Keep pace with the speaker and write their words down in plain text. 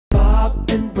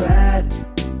and Brad,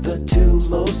 the two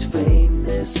most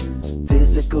famous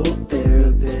physical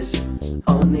therapists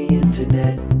on the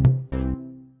internet.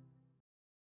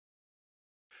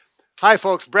 Hi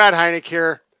folks, Brad Heineck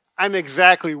here. I'm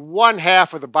exactly one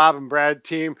half of the Bob and Brad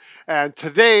team, and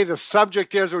today the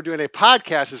subject is we're doing a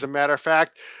podcast, as a matter of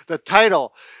fact. The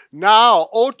title, now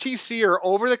OTC or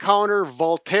over-the-counter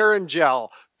Voltaren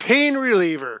gel, pain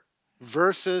reliever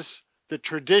versus the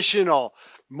traditional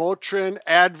Motrin,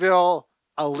 Advil,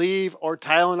 Aleve, or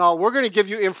Tylenol. We're going to give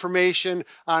you information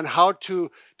on how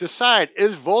to decide,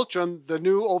 is Voltaren the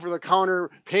new over-the-counter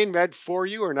pain med for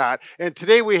you or not? And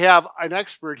today we have an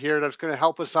expert here that's going to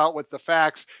help us out with the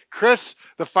facts, Chris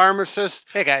the Pharmacist.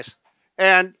 Hey guys.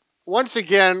 And once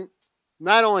again,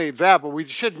 not only that, but we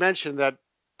should mention that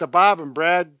the Bob and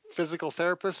Brad physical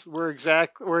therapists,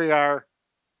 we are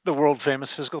The world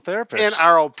famous physical therapist. in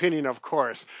our opinion, of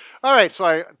course. All right, so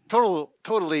I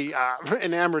totally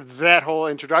enamored that whole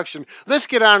introduction. Let's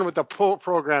get on with the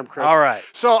program, Chris. All right.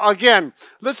 So again,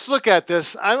 let's look at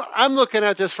this. I'm looking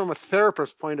at this from a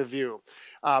therapist point of view.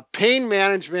 Pain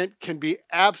management can be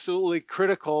absolutely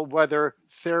critical whether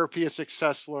therapy is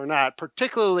successful or not.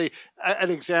 Particularly, an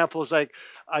example is like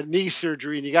a knee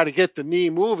surgery, and you got to get the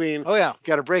knee moving. Oh yeah.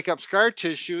 Got to break up scar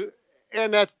tissue,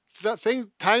 and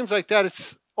times like that,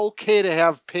 it's okay to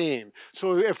have pain.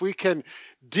 So if we can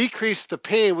decrease the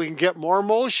pain, we can get more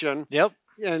motion. Yep.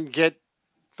 And get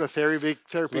the therapy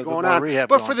going on.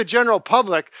 But for the general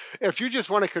public, if you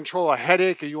just want to control a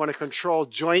headache or you want to control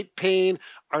joint pain,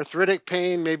 arthritic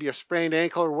pain, maybe a sprained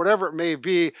ankle or whatever it may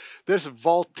be, this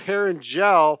Voltaren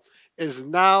gel is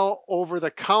now over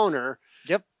the counter.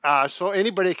 Yep. So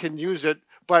anybody can use it.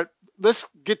 But let's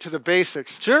get to the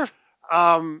basics. Sure.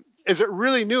 Is it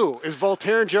really new? Is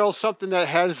Voltaren gel something that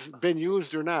has been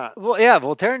used or not? Well, yeah,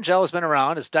 Voltaren gel has been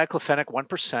around. It's diclofenac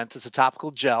 1%. It's a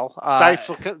topical gel.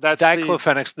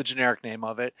 Diclofenac's the generic name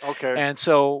of it. Okay. And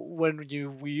so when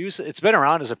we use it, it's been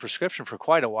around as a prescription for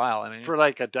quite a while. I mean, for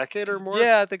like a decade or more?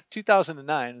 Yeah, I think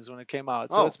 2009 is when it came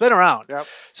out. So it's been around. Yep.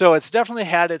 So it's definitely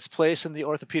had its place in the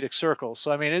orthopedic circle.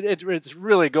 So I mean, it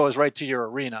really goes right to your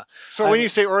arena. So when you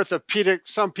say orthopedic,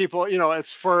 some people,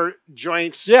 it's for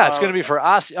joints. Yeah, it's going to be for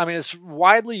it's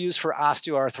widely used for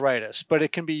osteoarthritis, but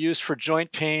it can be used for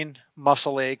joint pain,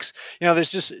 muscle aches.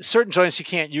 There's just certain joints you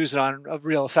can't use it on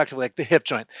real effectively, like the hip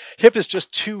joint. Hip is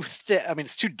just too thick. I mean,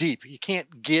 it's too deep. You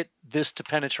can't get this to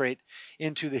penetrate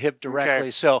into the hip directly.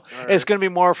 Okay. So it's going to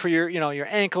be more for your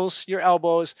ankles, your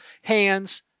elbows,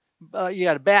 hands. You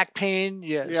got back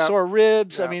pain, sore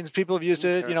ribs. Yep. I mean, people have used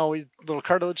it. Little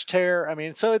cartilage tear. I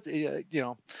mean, so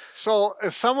So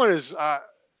if someone is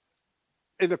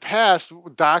in the past,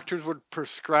 doctors would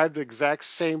prescribe the exact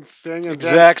same thing.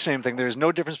 Same thing. There's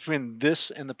no difference between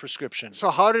this and the prescription. So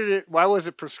why was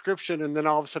it prescription and then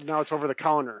all of a sudden now it's over the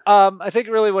counter? I think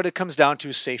really what it comes down to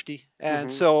is safety.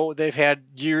 And so they've had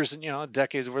years and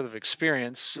decades worth of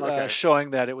experience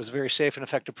showing that it was a very safe and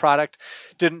effective product.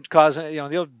 Didn't cause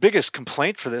the biggest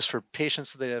complaint for this for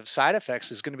patients that have side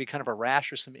effects is going to be kind of a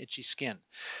rash or some itchy skin.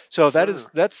 So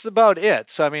that's about it.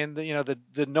 So I mean,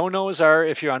 the no-nos are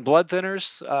if you're on blood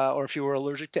thinners or if you were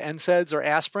allergic to NSAIDs or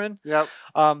aspirin. Yep.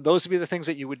 Those would be the things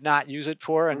that you would not use it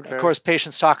for. And of course,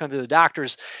 patients talking to the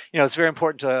doctors, it's very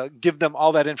important to give them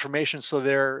all that information so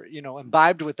they're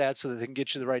imbibed with that so that they can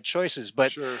get you the right choice.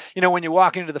 But, when you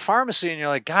walk into the pharmacy and you're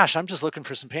like, gosh, I'm just looking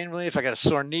for some pain relief. I got a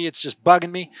sore knee. It's just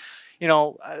bugging me.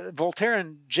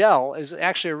 Voltaren gel is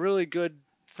actually a really good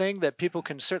thing that people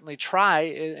can certainly try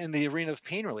in the arena of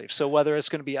pain relief. So whether it's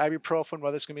going to be ibuprofen,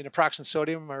 whether it's going to be naproxen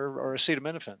sodium or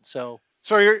acetaminophen.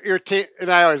 So you're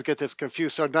and I always get this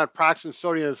confused. So naproxen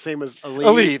sodium is the same as Aleve?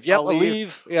 Aleve, yep,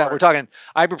 Aleve. Yeah, we're talking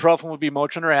ibuprofen would be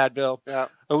Motrin or Advil. Yeah.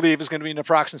 Aleve is going to be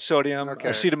naproxen sodium.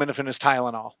 Acetaminophen is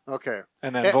Tylenol. Okay.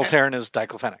 And then Voltaren is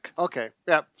diclofenac. Okay.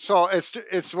 Yeah. So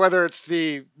it's whether it's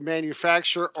the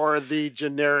manufacturer or the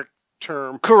generic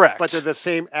term. Correct. But they're the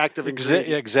same active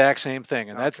ingredient. Exact same thing,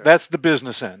 and that's the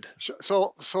business end.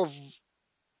 So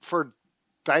for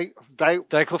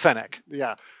diclofenac.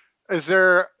 Yeah. Is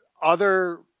there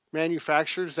other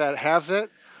manufacturers that has it,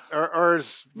 or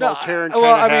is Voltaren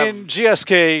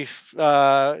GSK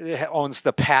owns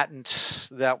the patent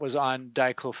that was on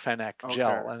diclofenac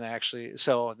gel, and actually,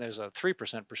 so there's a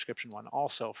 3% prescription one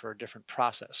also for a different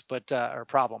process, or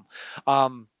problem.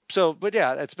 But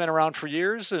yeah, it's been around for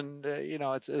years, and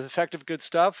it's effective, good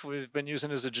stuff. We've been using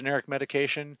it as a generic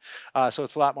medication, so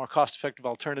it's a lot more cost-effective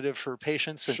alternative for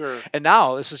patients. And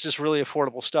now this is just really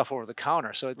affordable stuff over the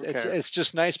counter. So it's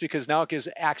just nice because now it gives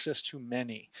access to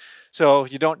many. So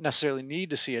you don't necessarily need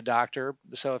to see a doctor.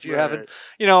 So if you're Right.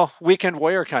 having, weekend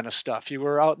warrior kind of stuff, you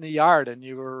were out in the yard and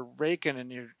you were raking and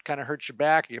you kind of hurt your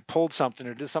back, or you pulled something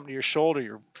or did something to your shoulder,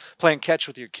 you're playing catch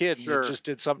with your kid, and Sure. you just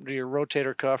did something to your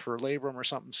rotator cuff or labrum or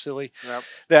something silly, Yep.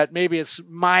 that maybe it's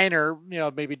minor,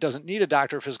 maybe doesn't need a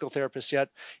doctor or physical therapist yet.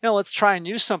 Let's try and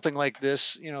use something like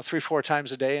this, 3-4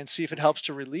 times a day and see if it helps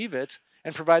to relieve it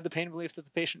and provide the pain relief that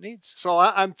the patient needs. So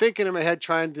I'm thinking in my head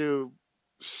trying to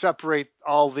separate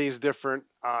all these different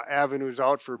avenues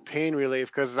out for pain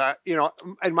relief, because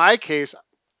in my case,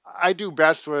 I do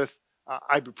best with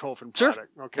ibuprofen Sure.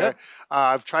 product. Okay. Yep.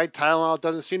 I've tried Tylenol, it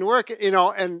doesn't seem to work,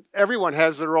 and everyone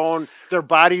has their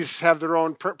bodies have their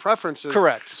own preferences.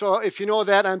 Correct. So if you know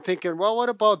that, I'm thinking, well, what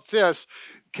about this?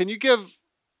 Can you give,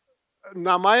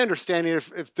 now my understanding,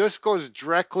 if this goes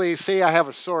directly, say I have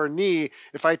a sore knee,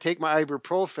 if I take my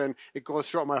ibuprofen, it goes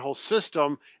throughout my whole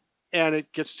system and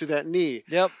it gets to that knee.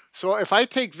 Yep. So if I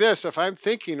take this, if I'm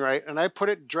thinking right, and I put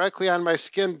it directly on my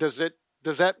skin, does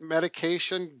that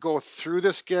medication go through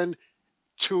the skin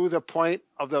to the point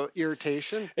of the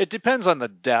irritation? It depends on the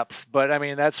depth, but I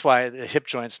mean, that's why the hip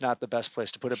joint's not the best place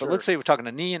to put it. Sure. But let's say we're talking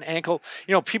a knee and ankle,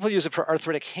 people use it for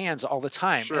arthritic hands all the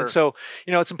time. Sure. And so,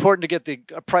 it's important to get the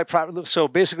so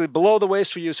basically below the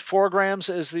waist, we use 4 grams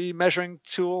as the measuring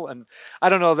tool. And I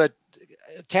don't know that,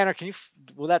 Tanner,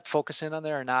 will that focus in on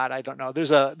there or not? I don't know.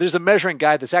 There's a measuring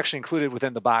guide that's actually included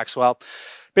within the box. Well,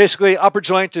 basically upper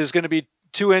joint is going to be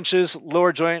 2 inches,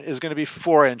 lower joint is going to be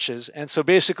 4 inches. And so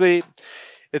basically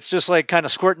it's just like kind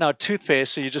of squirting out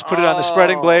toothpaste. So you just put it on the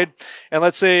spreading blade. And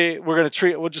let's say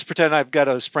we'll just pretend I've got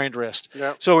a sprained wrist.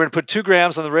 Yep. So we're going to put 2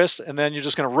 grams on the wrist, and then you're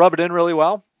just going to rub it in really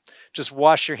well. Just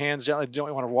wash your hands gently. You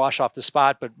don't want to wash off the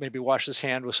spot, but maybe wash this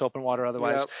hand with soap and water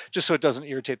otherwise, just so it doesn't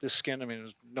irritate the skin. I mean,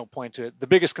 there's no point to it. The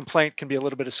biggest complaint can be a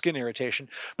little bit of skin irritation,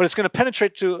 but it's going to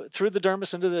penetrate through the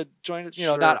dermis into the joint.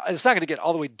 Sure. It's not going to get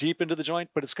all the way deep into the joint,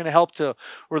 but it's going to help to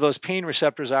where those pain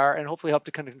receptors are, and hopefully help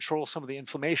to kind of control some of the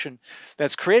inflammation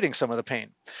that's creating some of the pain.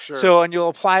 Sure. So, and you'll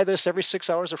apply this every 6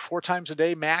 hours or 4 times a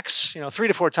day max, 3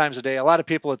 to 4 times a day. A lot of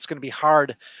people, it's going to be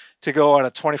hard to go on a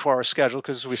 24-hour schedule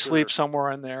because we sleep somewhere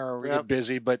in there or we get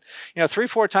busy. But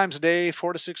 3-4 times a day,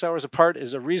 4 to 6 hours apart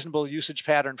is a reasonable usage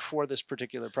pattern for this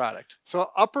particular product.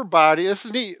 So upper body, this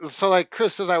is neat. So like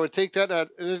Chris says, I would take that.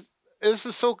 This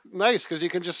is so nice because you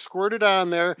can just squirt it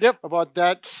on there about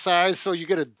that size, so you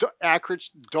get an accurate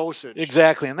dosage.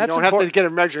 Exactly, and that's you don't have to get a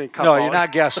measuring cup. No, you're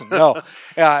not guessing. No,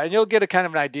 and you'll get a kind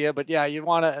of an idea. But yeah, you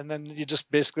want to, and then you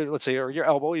just basically, let's say, or your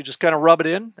elbow, you just kind of rub it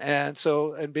in, and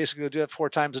basically do that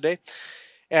 4 times a day.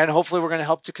 And hopefully we're going to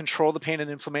help to control the pain and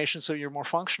inflammation so you're more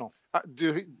functional.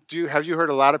 Have you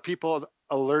heard a lot of people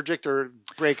allergic or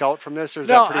break out from this, or is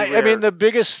no, that pretty rare? I mean, the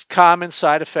biggest common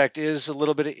side effect is a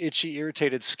little bit of itchy,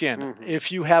 irritated skin. Mm-hmm.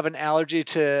 If you have an allergy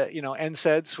to,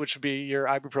 NSAIDs, which would be your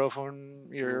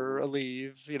ibuprofen, your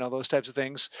Aleve, those types of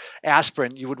things,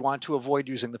 aspirin, you would want to avoid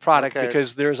using the product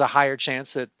because there's a higher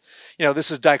chance that,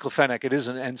 this is diclofenac. It is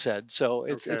an NSAID, so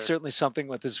it's certainly something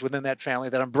within that family,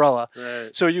 that umbrella.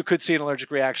 Right. So you could see an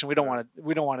allergic reaction. We don't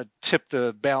want to tip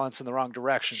the balance in the wrong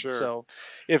direction. Sure. So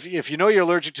if you're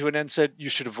allergic to an NSAID, you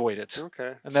should avoid it.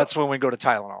 Okay. And that's when we go to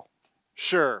Tylenol.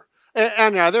 Sure. And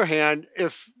on the other hand,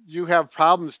 if you have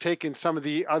problems taking some of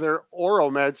the other oral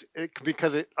meds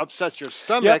because it upsets your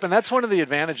stomach. Yep, and that's one of the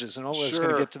advantages, and Ola's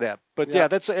going to get to that. But yeah,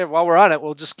 that's while we're on it,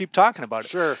 we'll just keep talking about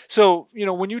it. Sure. So,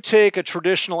 when you take a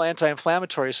traditional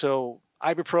anti-inflammatory, so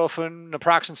ibuprofen,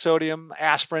 naproxen sodium,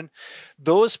 aspirin,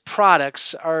 those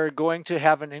products are going to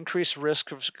have an increased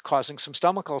risk of causing some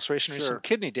stomach ulceration or some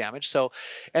kidney damage. So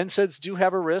NSAIDs do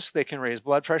have a risk. They can raise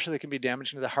blood pressure. They can be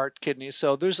damaging to the heart, kidneys.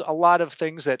 So there's a lot of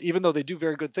things that, even though they do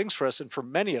very good things for us, and for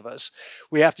many of us,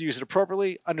 we have to use it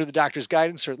appropriately under the doctor's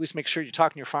guidance, or at least make sure you're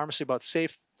talking to your pharmacy about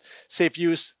safe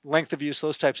use, length of use,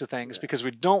 those types of things, because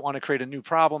we don't want to create a new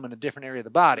problem in a different area of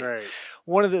the body. Right.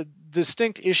 One of the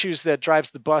distinct issues that drives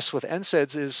the bus with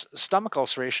NSAIDs is stomach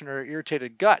ulceration or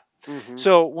irritated gut. Mm-hmm.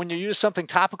 So when you use something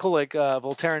topical like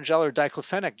Voltaren gel or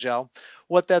diclofenac gel,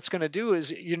 what that's going to do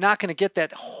is you're not going to get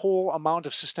that whole amount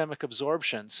of systemic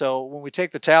absorption. So when we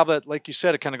take the tablet, like you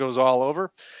said, it kind of goes all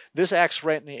over. This acts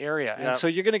right in the area. And so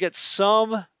you're going to get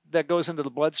some that goes into the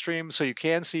bloodstream, so you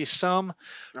can see some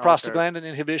prostaglandin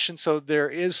inhibition. So there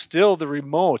is still the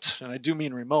remote, and I do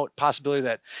mean remote, possibility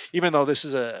that even though this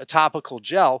is a topical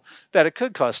gel, that it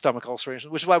could cause stomach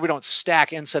ulceration, which is why we don't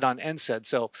stack NSAID on NSAID.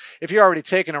 So if you're already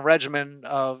taking a regimen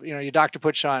of, your doctor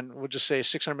puts you on, we'll just say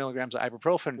 600 milligrams of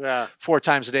ibuprofen 4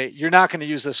 times a day, you're not going to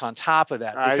use this on top of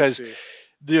that, because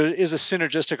there is a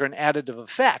synergistic or an additive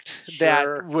effect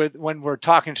that when we're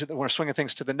talking when we're swinging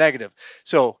things to the negative.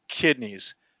 So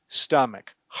kidneys,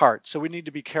 stomach, heart. So we need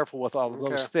to be careful with all of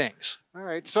those things. All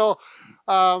right. So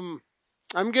I'm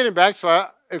getting back. So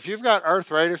if you've got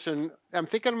arthritis, and I'm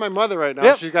thinking of my mother right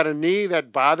now, she's got a knee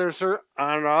that bothers her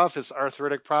on and off. It's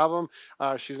arthritic problem.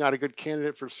 She's not a good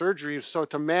candidate for surgery. So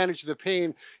to manage the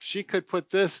pain, she could put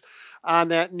this on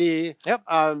that knee.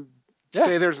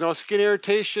 Say there's no skin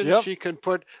irritation. She can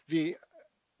put the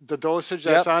dosage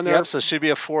that's on there. So it should be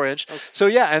a 4-inch. Okay. So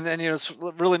yeah, and then it's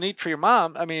really neat for your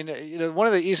mom. I mean, one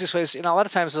of the easiest ways, a lot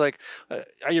of times is like,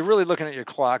 are you really looking at your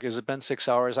clock? Has it been 6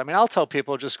 hours? I mean, I'll tell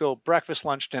people just go breakfast,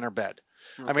 lunch, dinner, bed.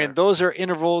 Okay. I mean, those are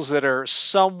intervals that are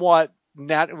somewhat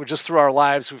just through our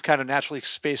lives, we've kind of naturally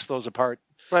spaced those apart.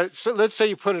 But so let's say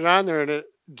you put it on there, and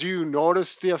do you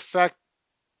notice the effect?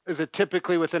 Is it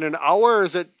typically within an hour, or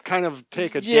is it kind of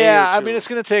take a day or two? Yeah, I mean, it's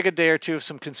going to take a day or two of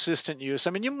some consistent use. I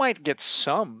mean, you might get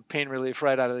some pain relief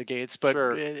right out of the gates, but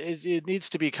it needs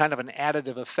to be kind of an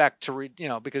additive effect to,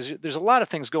 because there's a lot of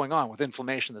things going on with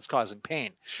inflammation that's causing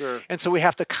pain. Sure. And so we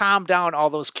have to calm down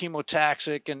all those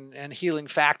chemotaxic and healing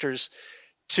factors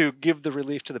to give the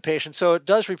relief to the patient. So it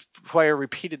does require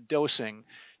repeated dosing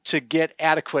to get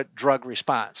adequate drug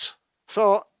response.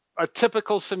 So a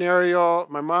typical scenario,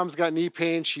 my mom's got knee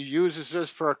pain. She uses this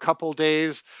for a couple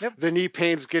days. The knee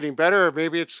pain's getting better. Or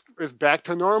maybe it's back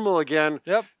to normal again.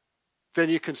 Then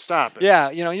you can stop it. Yeah,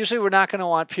 usually we're not going to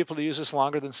want people to use this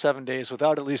longer than 7 days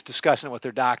without at least discussing it with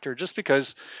their doctor, just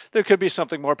because there could be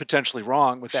something more potentially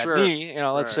wrong with that knee.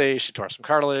 Let's say she tore some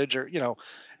cartilage, or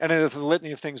any of the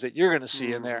litany of things that you're going to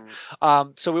see in there.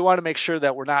 So we want to make sure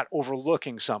that we're not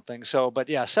overlooking something. So, but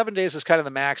yeah, 7 days is kind of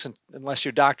the max, unless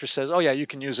your doctor says, oh yeah, you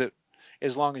can use it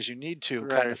as long as you need to,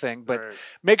 kind of thing. But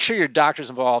make sure your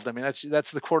doctor's involved. I mean, that's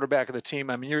the quarterback of the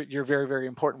team. I mean, you're very, very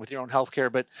important with your own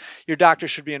healthcare, but your doctor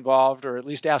should be involved, or at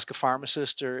least ask a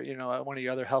pharmacist or one of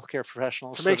your other healthcare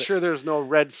professionals to make sure there's no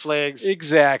red flags.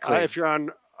 Exactly. If you're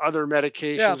on other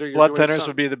medications, or you're blood thinners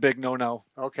would be the big no-no.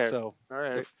 Okay. So all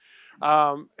right.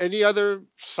 Any other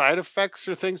side effects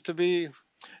or things to be?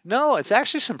 No, it's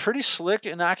actually some pretty slick,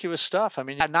 innocuous stuff. I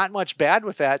mean, not much bad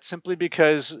with that, simply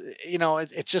because,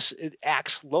 it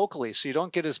acts locally. So you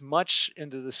don't get as much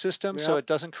into the system, so it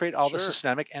doesn't create all the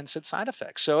systemic NSAID side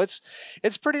effects. So it's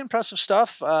pretty impressive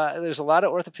stuff. There's a lot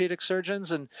of orthopedic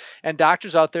surgeons and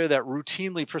doctors out there that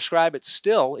routinely prescribe it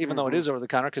still, even though it is over the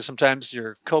counter, because sometimes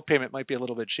your co-payment might be a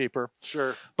little bit cheaper.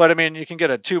 Sure. But I mean, you can get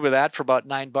a tube of that for about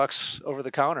 $9 over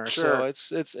the counter. So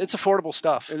it's affordable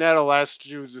stuff. And that'll last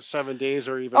you the 7 days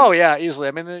or even. Oh yeah, easily.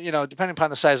 I mean, depending upon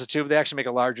the size of the tube, they actually make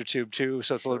a larger tube too,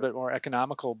 so it's a little bit more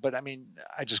economical. But I mean,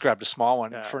 I just grabbed a small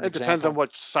one for an example. It depends on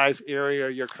what size area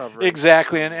you're covering.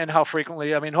 Exactly, and how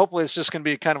frequently. I mean, hopefully it's just going to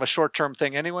be kind of a short-term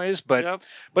thing anyways, but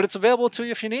it's available to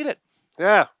you if you need it.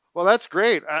 Yeah. Well, that's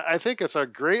great. I think it's a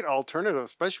great alternative,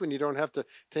 especially when you don't have to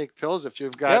take pills if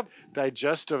you've got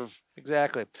digestive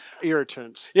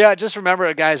irritants. Yeah, just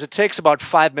remember, guys, it takes about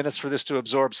 5 minutes for this to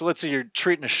absorb. So let's say you're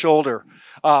treating a shoulder.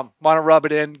 Want to rub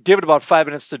it in. Give it about 5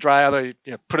 minutes to dry. Either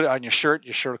put it on your shirt.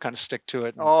 Your shirt will kind of stick to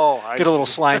it. And get a little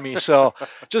slimy. So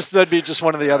that'd be just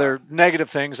one of the other negative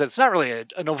things. That's not really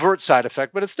an overt side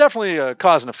effect, but it's definitely a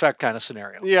cause and effect kind of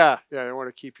scenario. Yeah, you want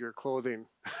to keep your clothing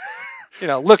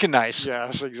looking nice.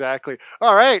 Yes, exactly.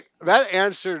 All right. That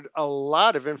answered a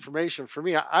lot of information for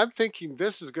me. I'm thinking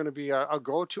this is going to be a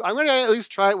go-to. I'm going to at least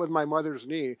try it with my mother's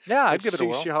knee. Yeah, I'd give it a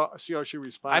whirl. See how she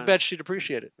responds. I bet she'd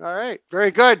appreciate it. All right.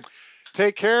 Very good.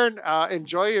 Take care and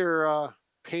enjoy your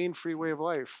pain-free way of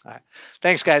life. All right.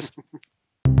 Thanks, guys.